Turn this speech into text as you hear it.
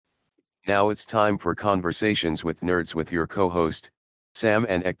Now it's time for Conversations with Nerds with your co-host, Sam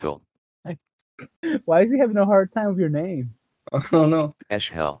and Ektel. Why is he having a hard time with your name? I don't know.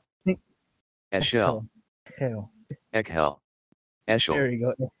 Eshel, Eshel, Hell. Hell. Ekhel, There Eshel, we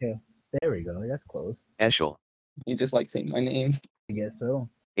go. Hell. There we go. That's close. Eshel, You just like saying my name. I guess so.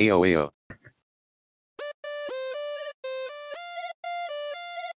 Ao.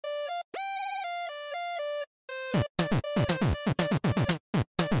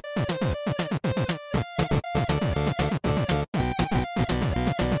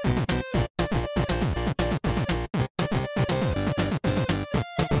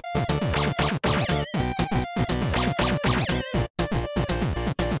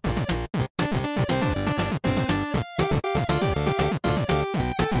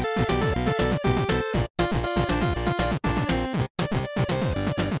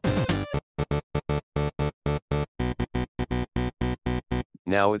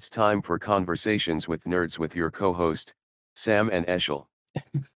 Now it's time for Conversations with Nerds with your co-host, Sam and Eshel.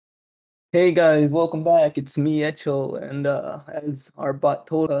 Hey guys, welcome back. It's me, Echel, and as our bot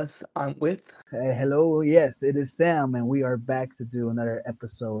told us, I'm with. Hey, hello. Yes, it is Sam, and we are back to do another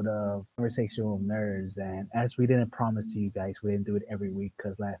episode of Conversational Nerds. And as we didn't promise to you guys, we didn't do it every week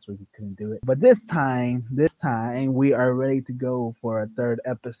because last week we couldn't do it. But this time, we are ready to go for a third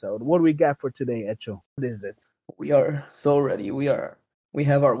episode. What do we got for today, Echo? What is it? We are so ready. We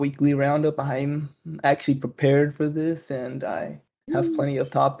have our weekly roundup. I'm actually prepared for this, and I have plenty of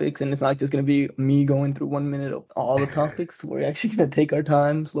topics, and it's not just going to be me going through 1 minute of all the topics. We're actually going to take our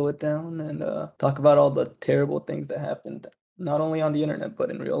time, slow it down, and talk about all the terrible things that happened, not only on the internet, but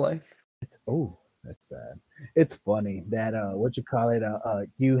in real life. That's sad. It's funny that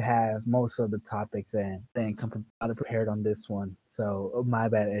you have most of the topics and then come out prepared on this one. So my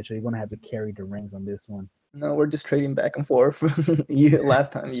bad, Edge. You're gonna have to carry the reins on this one. No, we're just trading back and forth.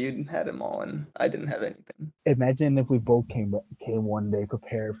 Last time you had them all, and I didn't have anything. Imagine if we both came one day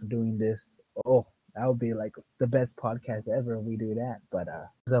prepared for doing this. Oh, that would be like the best podcast ever if we do that. But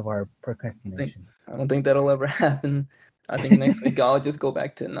because of our procrastination, I don't think that'll ever happen. I think next week I'll just go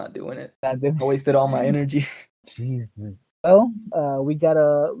back to not doing it. I wasted all my energy. Jesus. Well, we got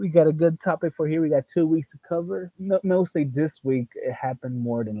a good topic for here. We got 2 weeks to cover. Mostly this week it happened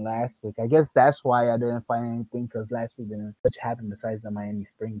more than last week. I guess that's why I didn't find anything because last week didn't much happen besides the Miami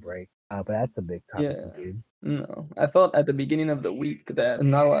spring break. But that's a big topic, dude. No, I felt at the beginning of the week that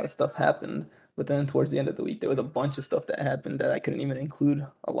not a lot of stuff happened, but then towards the end of the week there was a bunch of stuff that happened that I couldn't even include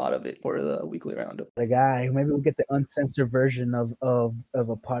a lot of it for the weekly roundup. The guy, maybe we'll get the uncensored version of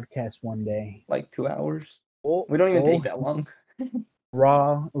a podcast one day. Like 2 hours. We don't even take that long.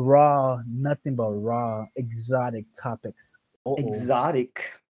 raw, nothing but raw, exotic topics.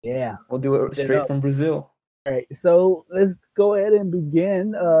 Exotic. Yeah. We'll do it straight from Brazil. All right, so let's go ahead and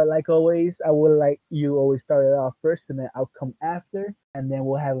begin. Like always, I would like you always start it off first, and then I'll come after, and then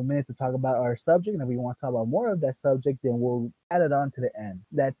we'll have a minute to talk about our subject. And if we want to talk about more of that subject, then we'll add it on to the end.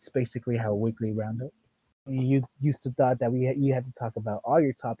 That's basically how weekly roundup. You used to thought that you had to talk about all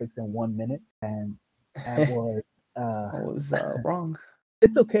your topics in 1 minute, and that was I was wrong.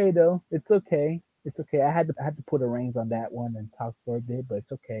 It's okay though. It's okay. It's okay. I had to put a reins on that one and talk for a bit, but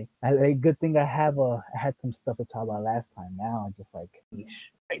it's okay. A good thing I had some stuff to talk about last time. Now I'm just like,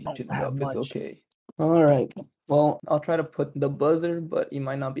 I don't have much. It's okay. All right. Well, I'll try to put the buzzer, but you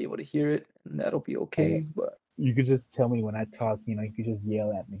might not be able to hear it, and that'll be okay. But you could just tell me when I talk. You could just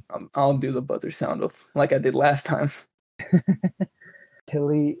yell at me. I'll do the buzzer sound of like I did last time.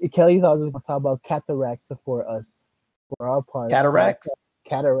 Kelly's always gonna talk about cataracts for us, for our part. Cataracts.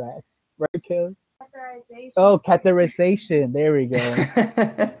 Cataract, right, Kelly? Oh, catheterization. There we go.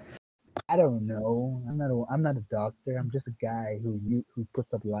 I don't know. I'm not a doctor. I'm just a guy who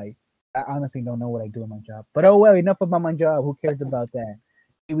puts up lights. I honestly don't know what I do in my job. But oh well, enough about my job. Who cares about that?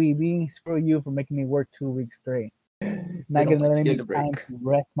 We screw you for making me work 2 weeks straight. Not gonna let me time to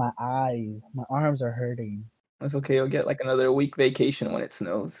rest my eyes. My arms are hurting. That's okay. You'll get like another week vacation when it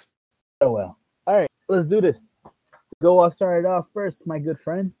snows. Oh well. All right, let's do this. Go. I'll start it off first, my good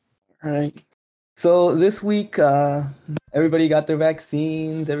friend. All right. So this week, everybody got their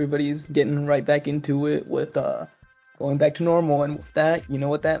vaccines. Everybody's getting right back into it with going back to normal. And with that, you know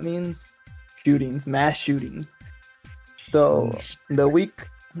what that means? Shootings, mass shootings. So the week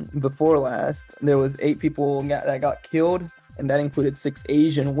before last, there was 8 people that got killed, and that included 6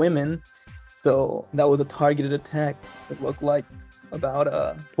 Asian women. So that was a targeted attack. It looked like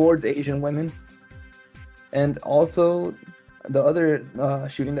about towards Asian women. And also, the other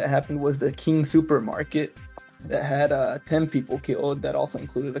shooting that happened was the King Supermarket that had 10 people killed. That also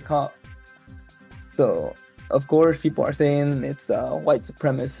included a cop. So of course, people are saying it's white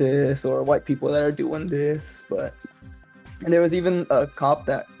supremacists or white people that are doing this, but and there was even a cop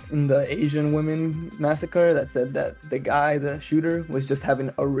that in the Asian women massacre that said that the shooter, was just having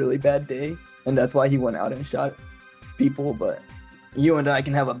a really bad day, and that's why he went out and shot people. But you and I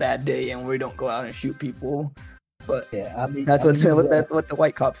can have a bad day and we don't go out and shoot people. But Yeah, I mean, that's what the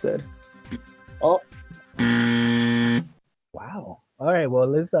white cop said. Oh, wow. All right, well,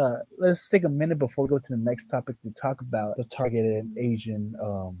 let's take a minute before we go to the next topic to talk about the targeted Asian.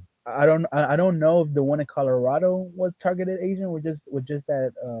 I don't know if the one in Colorado was targeted Asian or just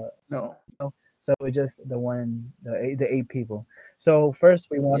that. no, So it's just the 8 people. So first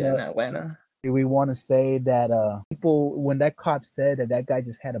we want yeah, in to Atlanta. say that people, when that cop said that guy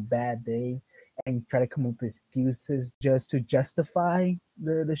just had a bad day and try to come up with excuses just to justify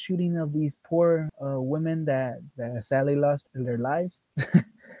the shooting of these poor women that sadly lost their lives.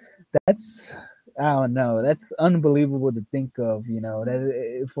 That's, I don't know, that's unbelievable to think of,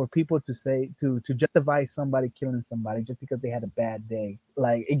 that for people to say to justify somebody killing somebody just because they had a bad day.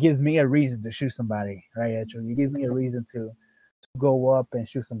 Like, it gives me a reason to shoot somebody, right? Actually, it gives me a reason to go up and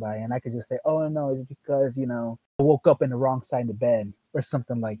shoot somebody, and I could just say, oh no, it's because I woke up in the wrong side of the bed or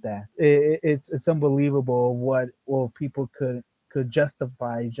something like that. It's unbelievable what people could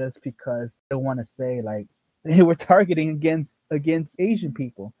justify just because they want to say, like, they were targeting against Asian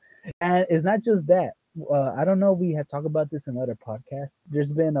people. And it's not just that. I don't know if we had talked about this in other podcasts.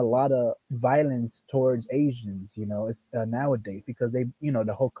 There's been a lot of violence towards Asians, it's, nowadays, because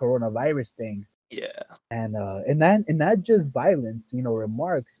the whole coronavirus thing. Yeah. And not just violence,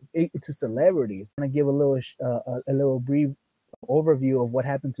 remarks to celebrities. I'm gonna give a little brief overview of what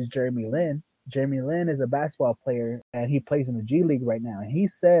happened to Jeremy Lin. Jeremy Lin is a basketball player and he plays in the G League right now. And he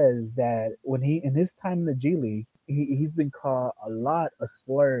says that when in his time in the G League, he's been called a lot of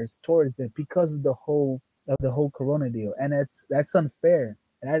slurs towards it because of the whole Corona deal, and that's unfair.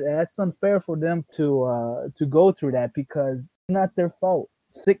 And that's unfair for them to go through that because it's not their fault.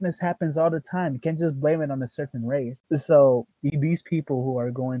 Sickness happens all the time. You can't just blame it on a certain race. So these people who are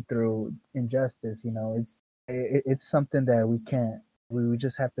going through injustice, it's something that we can't. We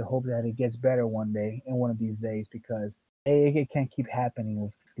just have to hope that it gets better one day, in one of these days, because it can't keep happening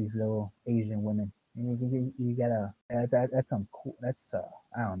with these little Asian women. You gotta. That's uncool. That's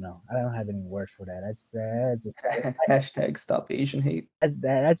I don't know. I don't have any words for that. That's just Hashtag stop Asian hate.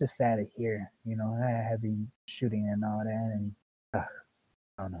 that's just sad to hear. Having shooting and all that, and I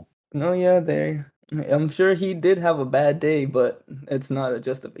don't know. No, yeah, I'm sure he did have a bad day, but it's not a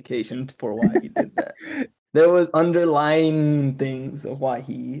justification for why he did that. There was underlying things of why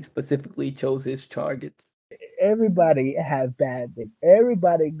he specifically chose his targets. Everybody have bad days.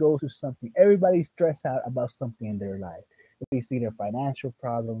 Everybody goes through something. Everybody's stressed out about something in their life. If you see their financial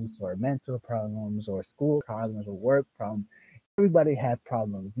problems or mental problems or school problems or work problems, everybody have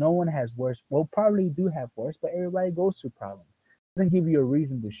problems. No one has worse. Well, probably do have worse, but everybody goes through problems. It doesn't give you a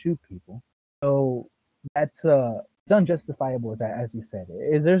reason to shoot people. So that's it's unjustifiable, as you said.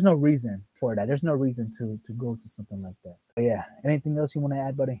 There's no reason for that. There's no reason to go to something like that. But yeah, anything else you want to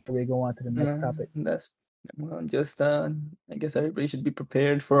add, buddy? Before we go on to the next topic. That's just I guess everybody should be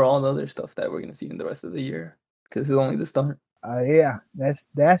prepared for all the other stuff that we're gonna see in the rest of the year, because it's only the start. Yeah, that's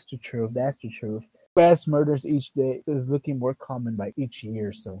the truth. That's the truth. Mass murders each day is looking more common by each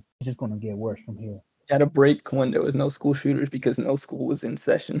year, so it's just gonna get worse from here. Had a break when there was no school shooters because no school was in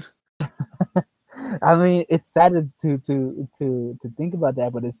session. I mean, it's sad to think about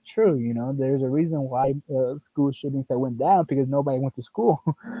that, but it's true. There's a reason why school shootings that went down, because nobody went to school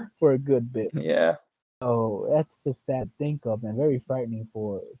for a good bit. Yeah. So that's just sad to think of, and very frightening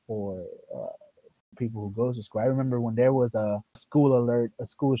for people who goes to school. I remember when there was a school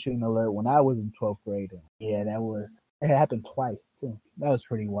shooting alert when I was in 12th grade. Yeah, it happened twice too. That was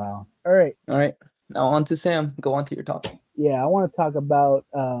pretty wild. All right. Now on to Sam. Go on to your topic. Yeah, I want to talk about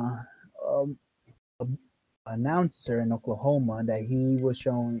an announcer in Oklahoma that he was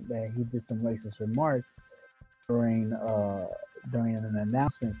showing that he did some racist remarks during an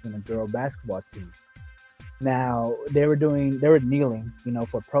announcement from the girl basketball team. Now they were kneeling,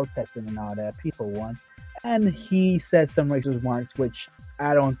 for protesting and all that, peaceful one, and he said some racist remarks, which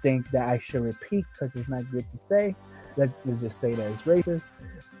I don't think that I should repeat because it's not good to say. Let's just say that it's racist.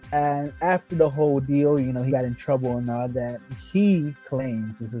 And after the whole deal, he got in trouble and all that. He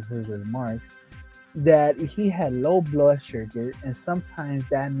claims, this is his remarks, that he had low blood sugar, and sometimes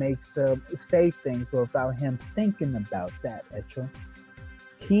that makes him say things without him thinking about that. Actually,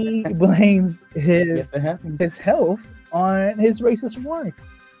 he blames his health on his racist remarks.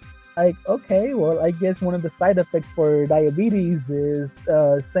 Like, okay, well, I guess one of the side effects for diabetes is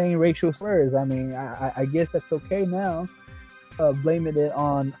saying racial slurs. I mean, I guess that's okay now. Blaming it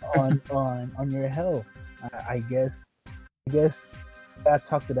on your health. I guess I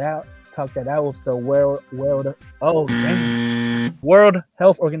talked that out with the World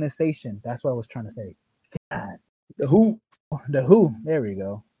Health Organization. That's what I was trying to say. God, The Who. the WHO. There we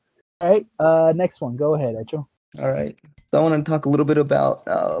go. All right. Next one. Go ahead, Echo. All right. So I want to talk a little bit about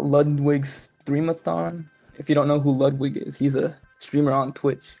Ludwig's Streamathon. If you don't know who Ludwig is, he's a streamer on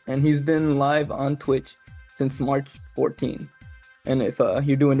Twitch, and he's been live on Twitch since March 14. And if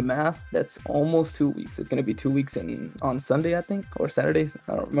you're doing the math, that's almost 2 weeks. It's going to be 2 weeks on Sunday, I think, or Saturdays.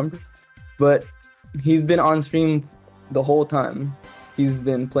 I don't remember. But he's been on stream the whole time. He's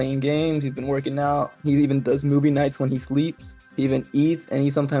been playing games. He's been working out. He even does movie nights when he sleeps. He even eats, and he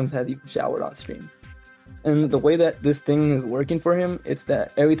sometimes has even showered on stream. And the way that this thing is working for him, it's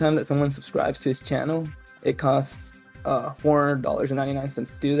that every time that someone subscribes to his channel, it costs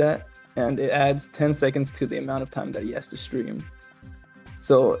 $400.99 to do that, and it adds 10 seconds to the amount of time that he has to stream.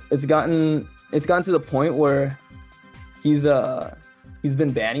 So it's gotten to the point where he's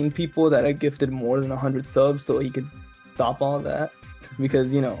been banning people that are gifted more than 100 subs so he could stop all that,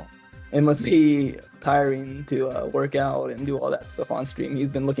 because it must be tiring to work out and do all that stuff on stream. He's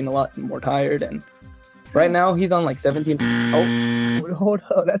been looking a lot more tired, and right now he's on like 17. Oh, hold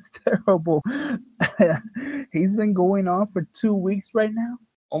up, that's terrible. He's been going on for 2 weeks right now.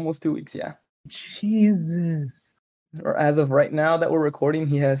 Almost 2 weeks, yeah. Jesus. Or as of right now that we're recording,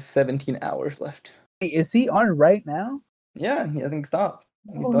 he has 17 hours left. Hey, is he on right now? Yeah, he hasn't stopped.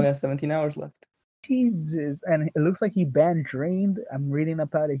 He still has 17 hours left. Jesus. And it looks like he banned Drained. I'm reading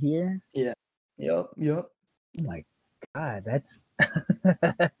about it here. Yeah. Yep. Oh my God, that's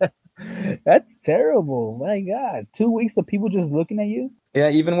that's terrible. My God. 2 weeks of people just looking at you? Yeah,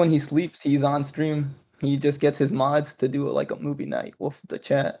 even when he sleeps, he's on stream. He just gets his mods to do like a movie night with the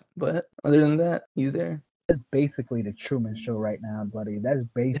chat. But other than that, he's there. That's basically the Truman Show right now, buddy. That's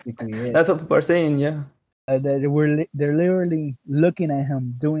basically it. That's what people are saying, yeah. They're literally looking at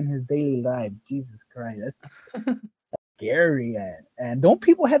him doing his daily life. Jesus Christ, that's scary. And don't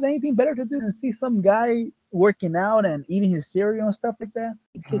people have anything better to do than see some guy working out and eating his cereal and stuff like that?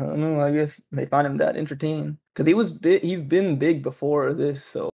 I don't know. I guess they find him that entertaining because he's been big before this,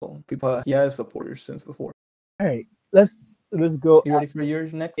 so he has supporters since before. All right, let's go. You ready for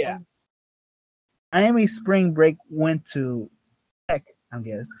yours next? Yeah. One? Miami Spring Break went to heck, I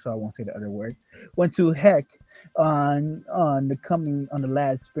guess, so I won't say the other word. Went to heck on the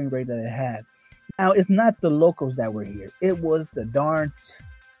last spring break that it had. Now it's not the locals that were here; it was the darn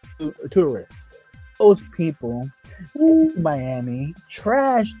tourists. Those people in Miami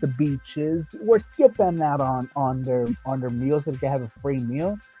trashed the beaches. Were skipping out on their meals so they can have a free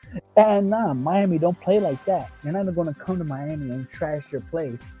meal. And nah, Miami don't play like that. You're not going to come to Miami and trash your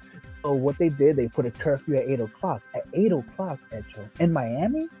place. So what they did, they put a curfew at 8 o'clock. At 8 o'clock, Echo. In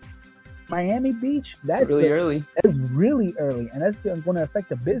Miami Beach, that's really early. That's really early, and that's going to affect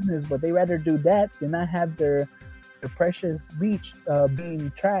the business. But they rather do that than not have their precious beach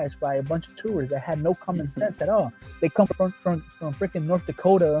being trashed by a bunch of tourists that had no common sense at all. They come from freaking North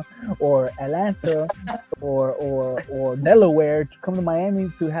Dakota or Atlanta or Delaware to come to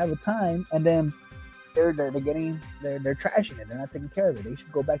Miami to have a time, and then they're trashing it. They're not taking care of it. They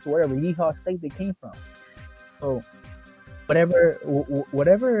should go back to wherever Yeehaw state they came from. So whatever.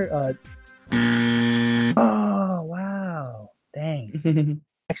 Oh wow! Dang.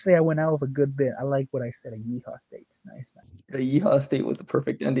 Actually, I went out with a good bit. I like what I said. A Yeehaw state's nice. The Yeehaw state was a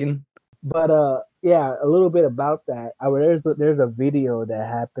perfect ending. But yeah, a little bit about that. There's a video that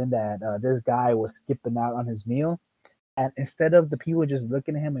happened that this guy was skipping out on his meal. And instead of the people just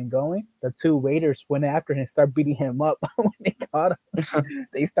looking at him and going, the two waiters went after him and started beating him up. When they caught him,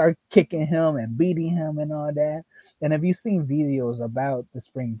 they start kicking him and beating him and all that. And if you've seen videos about the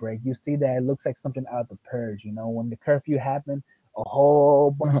spring break, you see that it looks like something out of The Purge. When the curfew happened, a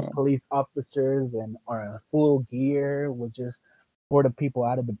whole bunch of police officers and are full gear would just pour the people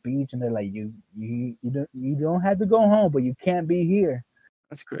out of the beach, and they're like, you don't have to go home, but you can't be here.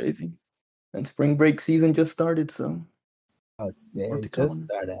 That's crazy. And spring break season just started, so. Oh, it just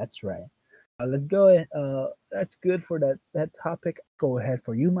started. That's right. Let's go ahead. That's good for that topic. Go ahead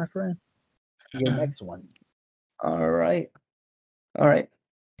for you, my friend. Your next one. All right.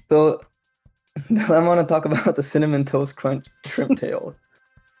 So I'm gonna talk about the Cinnamon Toast Crunch shrimp tails.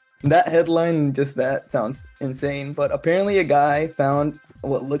 That headline, just that sounds insane. But apparently, a guy found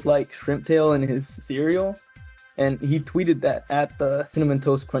what looked like shrimp tail in his cereal, and he tweeted that at the Cinnamon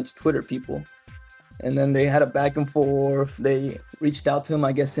Toast Crunch Twitter people. And then they had a back and forth. They reached out to him,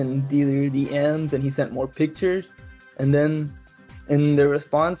 I guess, in either DMs, and he sent more pictures. And then in their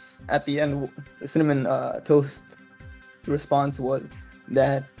response at the end, the Cinnamon Toast response was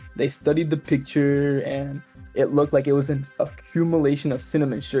that they studied the picture and it looked like it was an accumulation of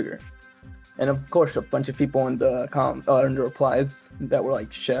cinnamon sugar. And of course, a bunch of people in the replies that were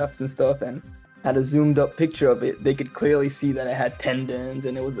like chefs and stuff and had a zoomed up picture of it. They could clearly see that it had tendons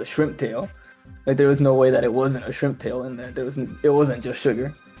and it was a shrimp tail. Like there was no way that it wasn't a shrimp tail in there. It wasn't just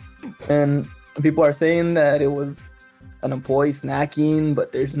sugar. And people are saying that it was an employee snacking,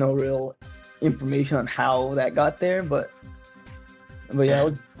 but there's no real information on how that got there. But yeah,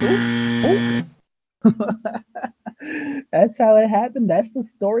 That's how it happened. That's the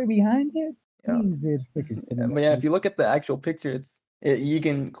story behind it. Yeah. Freaking But yeah, if you look at the actual picture, you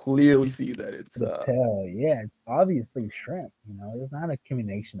can clearly see that it's tell. Yeah, it's obviously shrimp. It's not an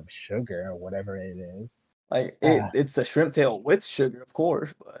accumulation of sugar or whatever it is. Like it's a shrimp tail with sugar, of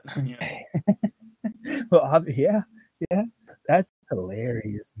course, but Well, yeah, that's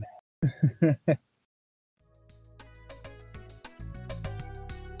hilarious, man.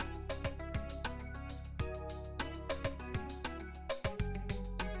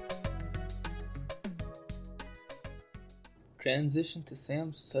 Transition to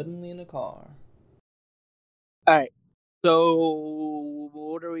Sam suddenly in a car. All right. So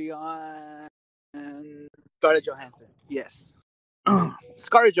what are we on? Scarlett Johansson. Yes.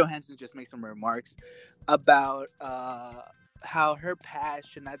 Scarlett Johansson just made some remarks about how her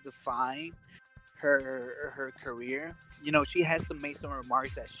past should not define her career. She has made some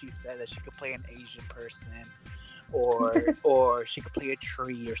remarks that she said that she could play an Asian person or she could play a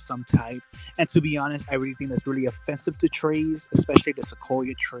tree or some type. And to be honest, I really think that's really offensive to trees, especially the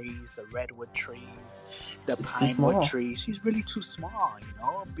sequoia trees, the redwood trees, the pinewood trees. She's really too small,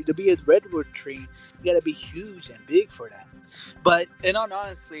 To be a redwood tree, you gotta be huge and big for that. But in all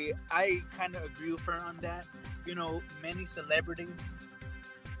honesty, I kind of agree with her on that.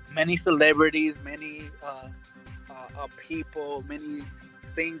 Many celebrities, many people, many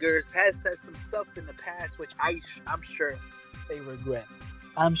singers has said some stuff in the past which I'm sure they regret.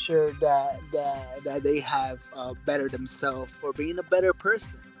 I'm sure that they have bettered themselves for being a better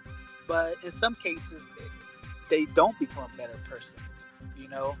person, but in some cases they don't become a better person,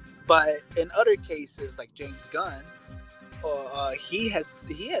 but in other cases like James Gunn, he has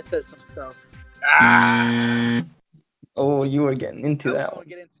said some stuff. Oh, you were getting into that. I want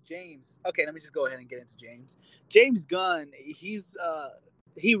to get into James. Okay, let me just go ahead and get into James. James Gunn,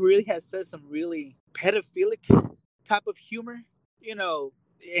 he really has said some really pedophilic type of humor, and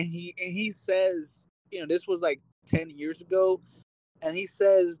he says, this was like 10 years ago, and he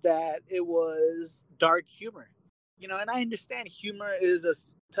says that it was dark humor, and I understand humor is a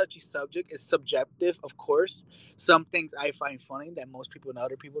touchy subject. It's subjective, of course. Some things I find funny that most people and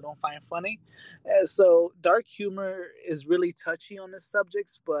other people don't find funny. So dark humor is really touchy on the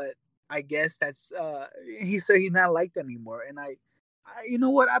subjects, but I guess that's, he said he's not like that anymore. And I you know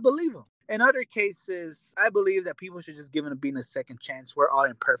what? I believe him. In other cases, I believe that people should just give it being a second chance. We're all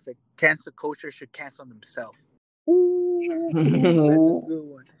imperfect. Cancel culture should cancel themselves. Ooh, that's a good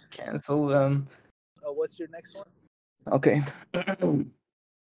one. Cancel them. What's your next one? Okay.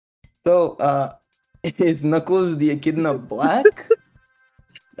 So, is Knuckles the Echidna black?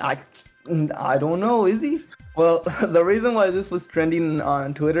 I don't know. Is he? Well, the reason why this was trending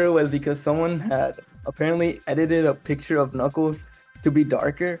on Twitter was because someone had apparently edited a picture of Knuckles to be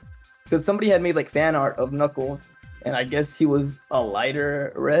darker. Because somebody had made like fan art of Knuckles, and I guess he was a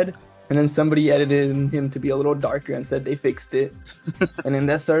lighter red. And then somebody edited him to be a little darker and said they fixed it. And then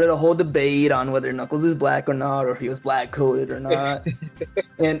that started a whole debate on whether Knuckles is black or not, or if he was black coded or not.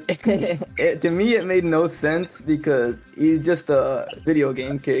 And to me, it made no sense because he's just a video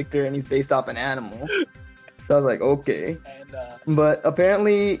game character and he's based off an animal. So I was like, okay. But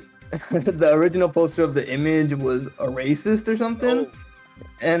apparently, the original poster of the image was a racist or something. Oh.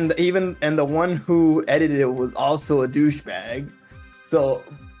 And the one who edited it was also a douchebag. So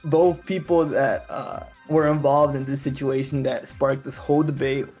both people that were involved in this situation that sparked this whole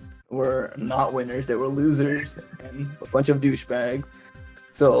debate were not winners. They were losers and a bunch of douchebags.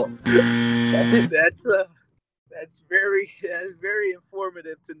 So that's it. That's very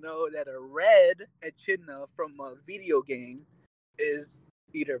informative to know that a red echidna from a video game is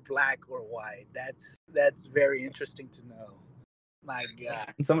either black or white. That's very interesting to know. My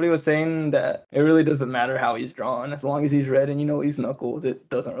God. And somebody was saying that it really doesn't matter how he's drawn. As long as he's red and you know he's Knuckles, it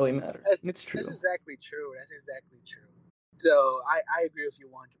doesn't really matter. It's true. That's exactly true. So I agree with you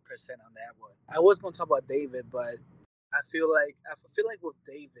 100% on that one. I was going to talk about David, but I feel like with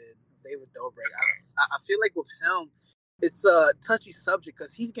David Dobrik, I feel like with him, it's a touchy subject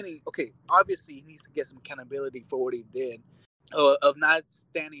because he's getting okay. Obviously, he needs to get some accountability for what he did, of not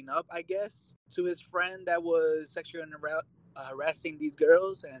standing up, I guess, to his friend that was sexually harassing these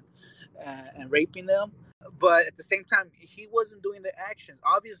girls and raping them. But at the same time, he wasn't doing the actions.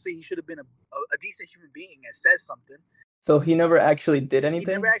 Obviously, he should have been a decent human being and said something. So he never actually did He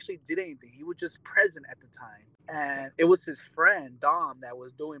anything? never actually did anything. He was just present at the time. And it was his friend, Dom, that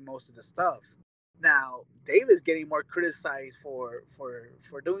was doing most of the stuff. Now, David's getting more criticized for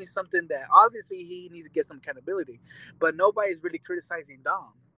doing something that obviously he needs to get some accountability. But nobody's really criticizing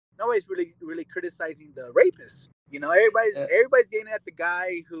Dom. Nobody's really criticizing the rapist. You know, everybody's getting at the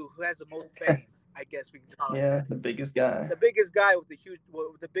guy who has the most fame, I guess we can call it. Yeah, the biggest guy. The biggest guy with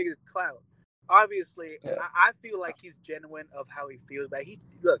the biggest clout. Obviously, Yeah. I feel like he's genuine of how he feels. But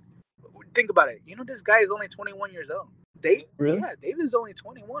look, think about it. You know, this guy is only 21 years old. Really? Yeah, David's only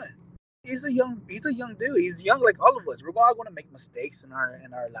 21. He's a young dude. He's young like all of us. We're all going to make mistakes in our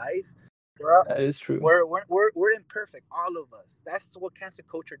life. That is true. We're imperfect, all of us. That's what cancel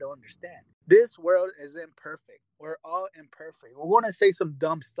culture don't understand. This world is imperfect. We're all imperfect. We're going to say some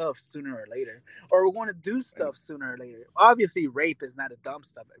dumb stuff sooner or later, or we're going to do stuff sooner or later. Obviously, rape is not a dumb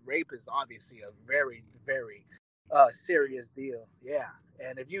stuff. Rape is obviously a very, very serious deal. Yeah,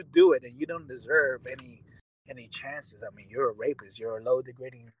 and if you do it and you don't deserve any chances, I mean, you're a rapist. You're a low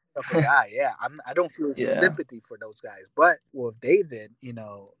degrading guy. Yeah, I don't feel sympathy for those guys. But with David, you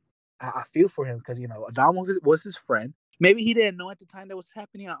know, I feel for him because, you know, Adam was his friend. Maybe he didn't know at the time that was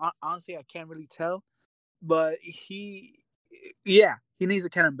happening. Honestly, I can't really tell. But he needs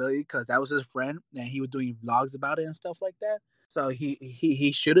accountability because that was his friend and he was doing vlogs about it and stuff like that. So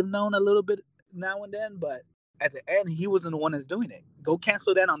he should have known a little bit now and then. But at the end, he wasn't the one that's doing it. Go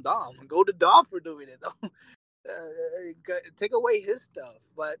cancel that on Dom. Go to Dom for doing it, though. Take away his stuff.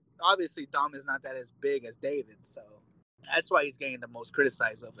 But obviously, Dom is not that as big as David. So that's why he's getting the most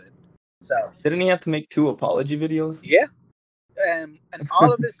criticized of it. So didn't he have to make 2 apology videos? Yeah, and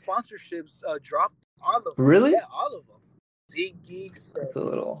all of his sponsorships dropped. All of them. Really? Yeah, all of them. ZeekGeeks. That's a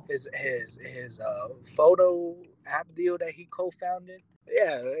little. His photo app deal that he co-founded.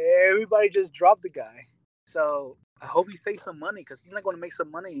 Yeah, everybody just dropped the guy. So I hope he saves some money because he's not going to make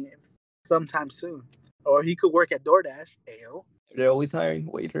some money sometime soon. Or he could work at DoorDash. Ayo. They're always hiring.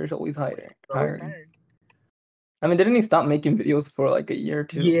 Waiters always hiring. Hiring. I mean, didn't he stop making videos for like a year or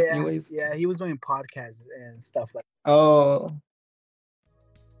two? Yeah, anyways? Yeah, he was doing podcasts and stuff like that. Oh.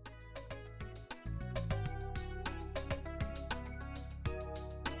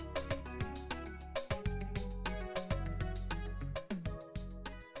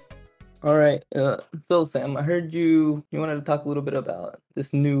 All right. So Sam, I heard you wanted to talk a little bit about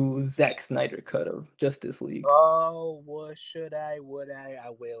this new Zack Snyder cut of Justice League. Oh, what should I? Would I?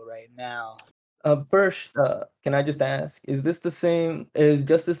 I will right now. First, can I just ask, is this the same as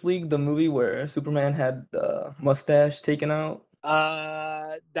Justice League, the movie where Superman had the mustache taken out?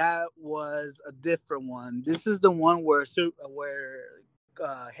 That was a different one. This is the one where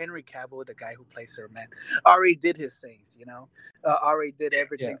Henry Cavill, the guy who plays Superman, already did his things, you know. Already did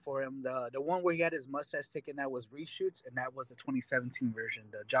everything for him. The one where he had his mustache taken out was reshoots, and that was the 2017 version,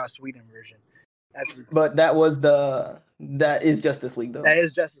 the Joss Whedon version. But that is Justice League though. That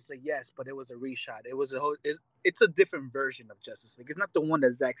is Justice League, yes, but it was a reshot. It was it's a different version of Justice League. It's not the one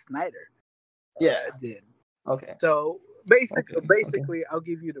that Zack Snyder did. Okay. So basically, I'll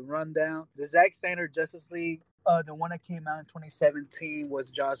give you the rundown. The Zack Snyder Justice League, the one that came out in 2017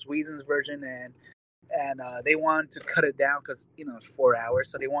 was Joss Whedon's version, and they wanted to cut it down because, you know, it's 4 hours,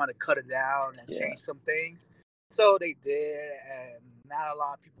 so they wanted to cut it down and change some things. So they did, and not a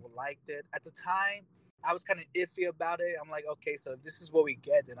lot of people liked it. At the time, I was kind of iffy about it. I'm like, okay, so if this is what we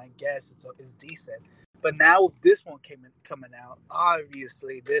get, then I guess it's decent. But now with this one coming out,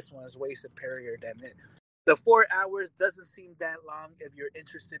 obviously this one is way superior than it. The 4 hours doesn't seem that long if you're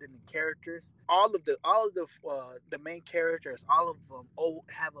interested in the characters. All of the main characters, all of them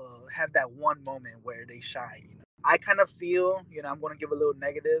have that one moment where they shine. You know, I kind of feel, you know, I'm going to give a little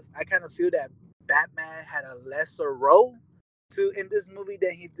negative. I kind of feel that Batman had a lesser role in this movie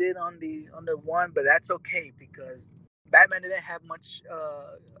than he did on the one, but that's okay because Batman didn't have much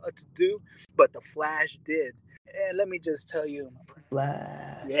to do, but the Flash did. And let me just tell you,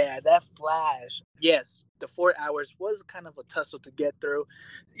 Flash. Yeah, that Flash. Yes, the 4 hours was kind of a tussle to get through.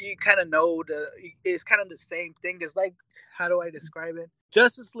 You kind of know it's kind of the same thing. It's like, how do I describe it?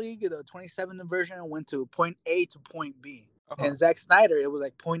 Justice League, the 2017 version, went to point A to point B. And Zack Snyder, it was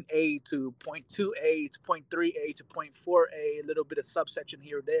like point A to point 2A to point 3A to point 4A, a little bit of subsection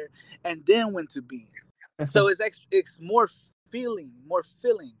here or there, and then went to B. So it's more feeling, more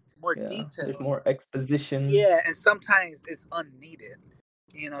Yeah, detailed. there's more exposition. Yeah, and sometimes it's unneeded.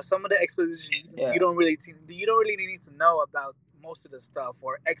 You know, some of the exposition Yeah. you don't really need to know about most of the stuff,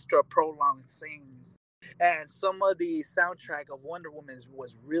 or extra prolonged scenes. And some of the soundtrack of Wonder Woman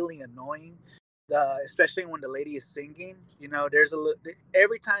was really annoying, especially when the lady is singing. You know,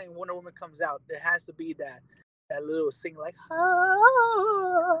 every time Wonder Woman comes out, there has to be that little sing like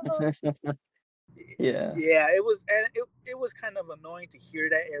Yeah. yeah, it was kind of annoying to hear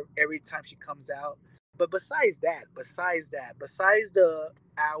that every time she comes out. But besides the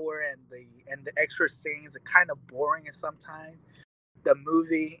hour and the extra scenes are kind of boring, and sometimes the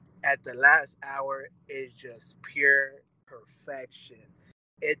movie at the last hour is just pure perfection.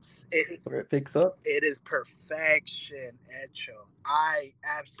 It's Where it picks up. it is perfection, Echo. I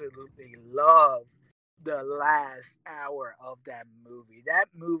absolutely love the last hour of that movie. That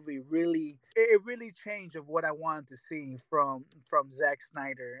movie really changed of what I wanted to see from Zack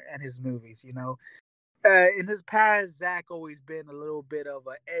Snyder and his movies. You know, in his past, Zack always been a little bit of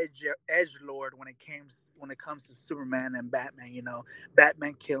an edge lord when it comes to Superman and Batman. You know,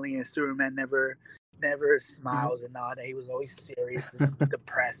 Batman killing and Superman never smiles and all that. He was always serious,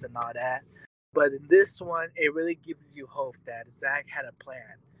 depressed and all that. But in this one, it really gives you hope that Zack had a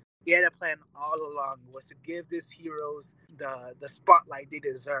plan. He had a plan all along, was to give these heroes the spotlight they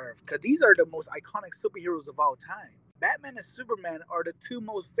deserve, because these are the most iconic superheroes of all time. Batman and Superman are the two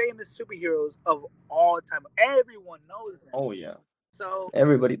most famous superheroes of all time. Everyone knows them. Oh yeah. So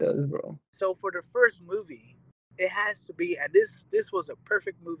Everybody does, bro. so for the first movie, it has to be, and this was a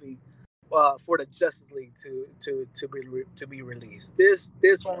perfect movie for the Justice League to be released. This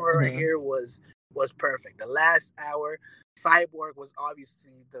one right here was perfect. The last hour, Cyborg was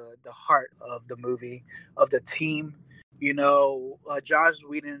obviously the heart of the movie, of the team. You know, Joss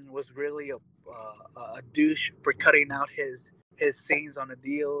Whedon was really a douche for cutting out his scenes on the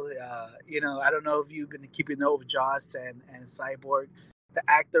deal. You know, I don't know if you've been keeping up with Joss and Cyborg. The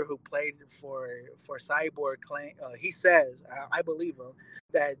actor who played for Cyborg he says, I believe him,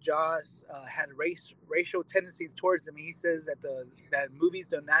 that Joss had racial tendencies towards him. He says that movies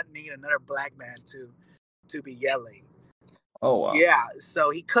do not need another black man to be yelling. Oh wow. Yeah,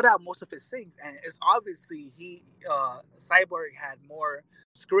 so he cut out most of his scenes, and it's obviously Cyborg had more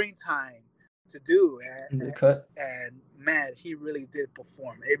screen time to do, and man, he really did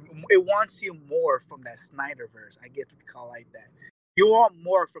perform. It wants you more from that Snyderverse, I guess we could call it like that. You want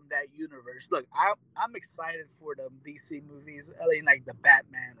more from that universe. Look, I'm excited for the DC movies, like the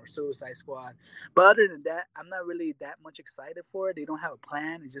Batman or Suicide Squad. But other than that, I'm not really that much excited for it. They don't have a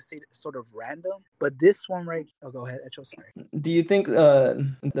plan. It's just sort of random. But this one go ahead, Echo, sorry. Do you think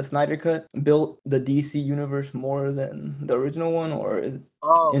the Snyder Cut built the DC universe more than the original one, or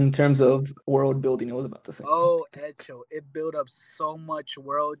in terms of world building, it was about the same? Oh, Echo, it built up so much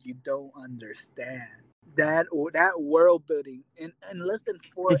world you don't understand. That world building in less than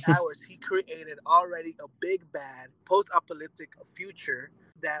 4 hours, he created already a big bad post-apocalyptic future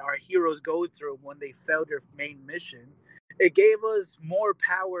that our heroes go through when they fail their main mission. It gave us more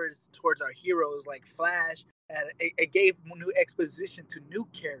powers towards our heroes like Flash, and it gave new exposition to new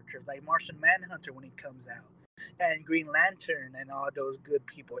characters like Martian Manhunter when he comes out, and Green Lantern and all those good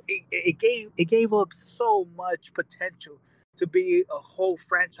people. It gave up so much potential to be a whole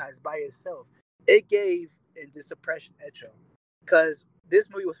franchise by itself. It gave in this Suppression Echo, because this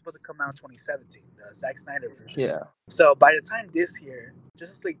movie was supposed to come out in 2017, the Zack Snyder version. Yeah. So by the time this year,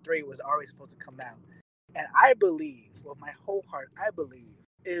 Justice League 3 was already supposed to come out. And I believe, with my whole heart,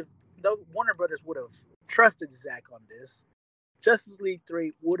 if the Warner Brothers would have trusted Zack on this, Justice League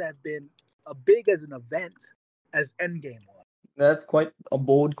 3 would have been as big as an event as Endgame was. That's quite a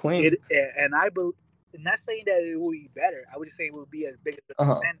bold claim. And I believe, not saying that it will be better. I would just say it would be as big an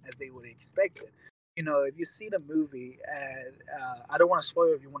event as they would expect it. You know, if you see the movie, and I don't want to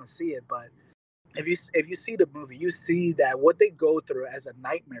spoil if you want to see it, but if you see the movie, you see that what they go through as a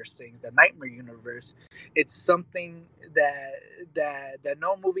nightmare things, the nightmare universe, it's something that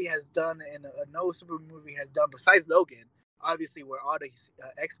no movie has done, and no super movie has done besides Logan, obviously, where all the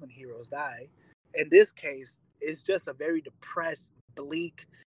X-Men heroes die. In this case, it's just a very depressed, bleak.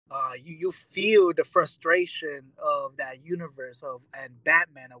 You feel the frustration of that universe and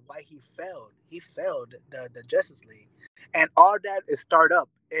Batman, of why he failed. He failed the Justice League, and all that is start up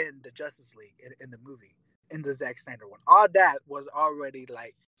in the Justice League in the movie, in the Zack Snyder one. All that was already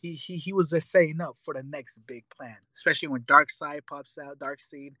like he was just setting up for the next big plan. Especially when Darkseid pops out,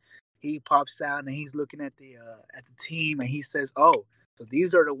 Darkseid, he pops out and he's looking at the team and he says, "Oh, So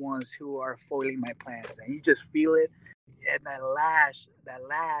these are the ones who are foiling my plans, and you just feel it. And that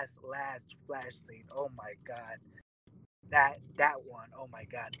last flash scene. Oh my god, that one. Oh my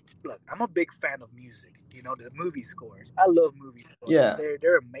god. Look, I'm a big fan of music. You know, the movie scores. I love movie scores. Yeah.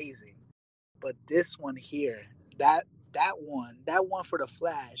 They're amazing. But this one here, that one for the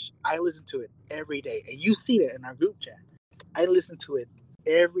Flash, I listen to it every day, and you see that in our group chat. I listen to it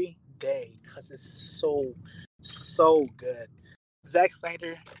every day because it's so good. Zack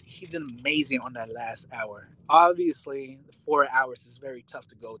Snyder, he did amazing on that last hour. Obviously, 4 hours is very tough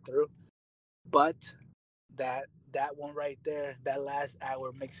to go through, but that one right there, that last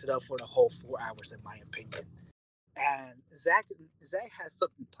hour makes it up for the whole 4 hours, in my opinion. And Zach has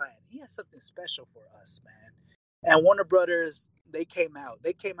something planned. He has something special for us, man. And Warner Brothers, they came out.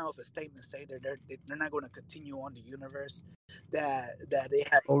 They came out with a statement saying they're not going to continue on the universe. That they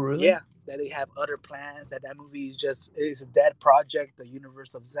have. Oh, really? Yeah, that they have other plans. That movie is a dead project. The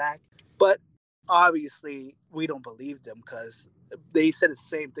universe of Zach. But obviously, we don't believe them because they said the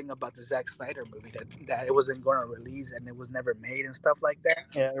same thing about the Zack Snyder movie that it wasn't going to release and it was never made and stuff like that.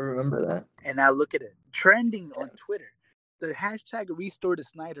 Yeah, I remember that. And now look at it, trending on Twitter. The hashtag Restore the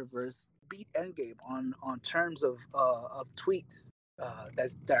Snyderverse beat Endgame on terms of tweets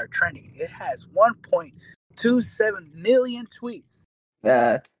that are trending. It has 1.27 million tweets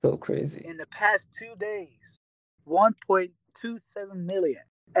That's so crazy. in the past 2 days. 1.27 million,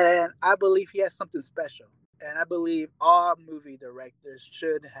 and I believe he has something special. And I believe all movie directors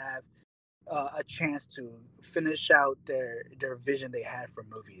should have a chance to finish out their vision they had for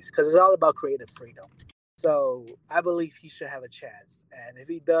movies because it's all about creative freedom. So I believe he should have a chance, and if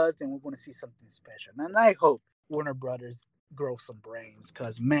he does, then we're going to see something special. And I hope Warner Brothers grow some brains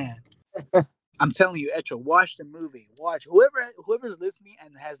because man, I'm telling you, Echo, watch the movie. Watch whoever's listening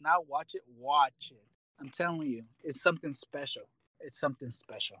and has not watched it, watch it. I'm telling you, it's something special. It's something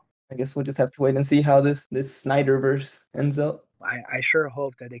special. I guess we'll just have to wait and see how this Snyderverse ends up. I sure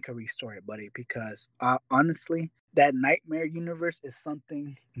hope that they can restore it, buddy, because honestly, that Nightmare universe is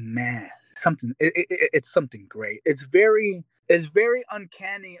something, man, it's something great. It's very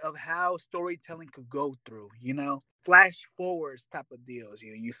uncanny of how storytelling could go through, you know, flash forwards type of deals.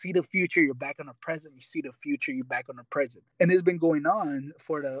 You see the future, you're back on the present. You see the future, you're back on the present, and it's been going on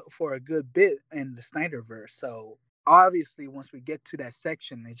for a good bit in the Snyderverse. So obviously, once we get to that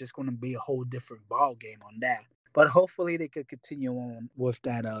section, it's just going to be a whole different ball game on that. But hopefully they could continue on with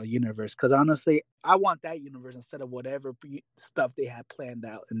that universe. Because honestly, I want that universe instead of whatever stuff they had planned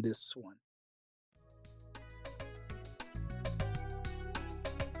out in this one.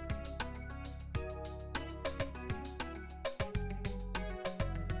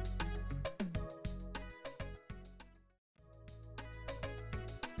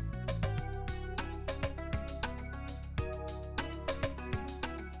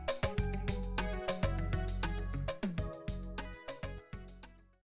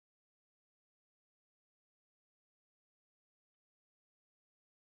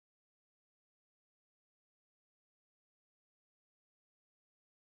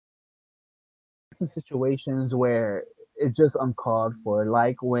 Situations where it's just uncalled for,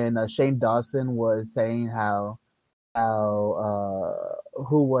 like when Shane Dawson was saying how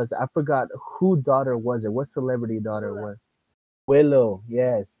who was, I forgot who daughter was it, what celebrity daughter was Willow,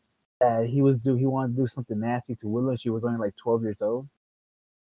 yes, he wanted to do something nasty to Willow. She was only like 12 years old.